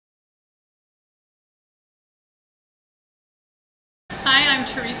Hi, I'm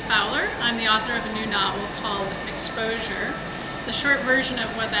Therese Fowler. I'm the author of a new novel called Exposure. The short version of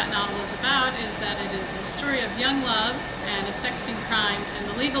what that novel is about is that it is a story of young love and a sexting crime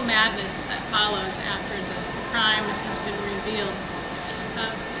and the legal madness that follows after the crime has been revealed.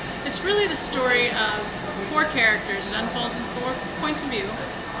 It's really the story of four characters. It unfolds in 4 points of view.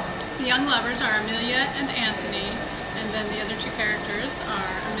 The young lovers are Amelia and Anthony, and then the other 2 characters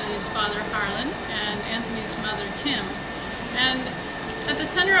are Amelia's father, Harlan, and Anthony's mother, Kim. And at the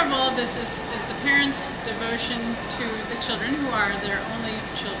center of all of this is the parents' devotion to the children, who are their only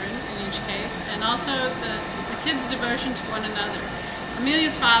children in each case, and also the kids' devotion to one another.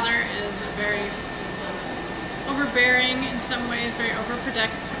 Amelia's father is a very overbearing, in some ways, very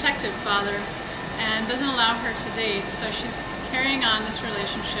overprotective father, and doesn't allow her to date, so she's carrying on this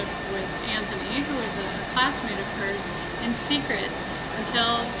relationship with Anthony, who is a classmate of hers, in secret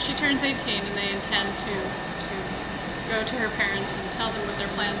until she turns 18 and they intend to go to her parents and tell them what their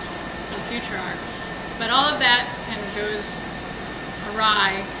plans for the future are. But all of that kind of goes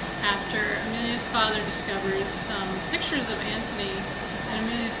awry after Amelia's father discovers some pictures of Anthony in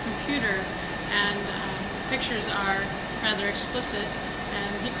Amelia's computer, and the pictures are rather explicit,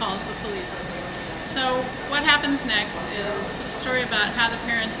 and he calls the police. So what happens next is a story about how the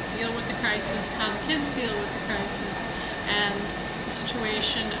parents deal with the crisis, how the kids deal with the crisis, and the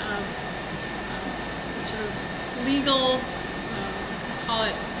situation of the sort of legal, call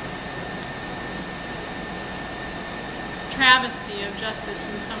it travesty of justice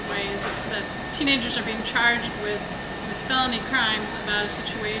in some ways, that teenagers are being charged with felony crimes about a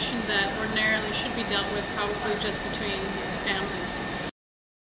situation that ordinarily should be dealt with probably just between families.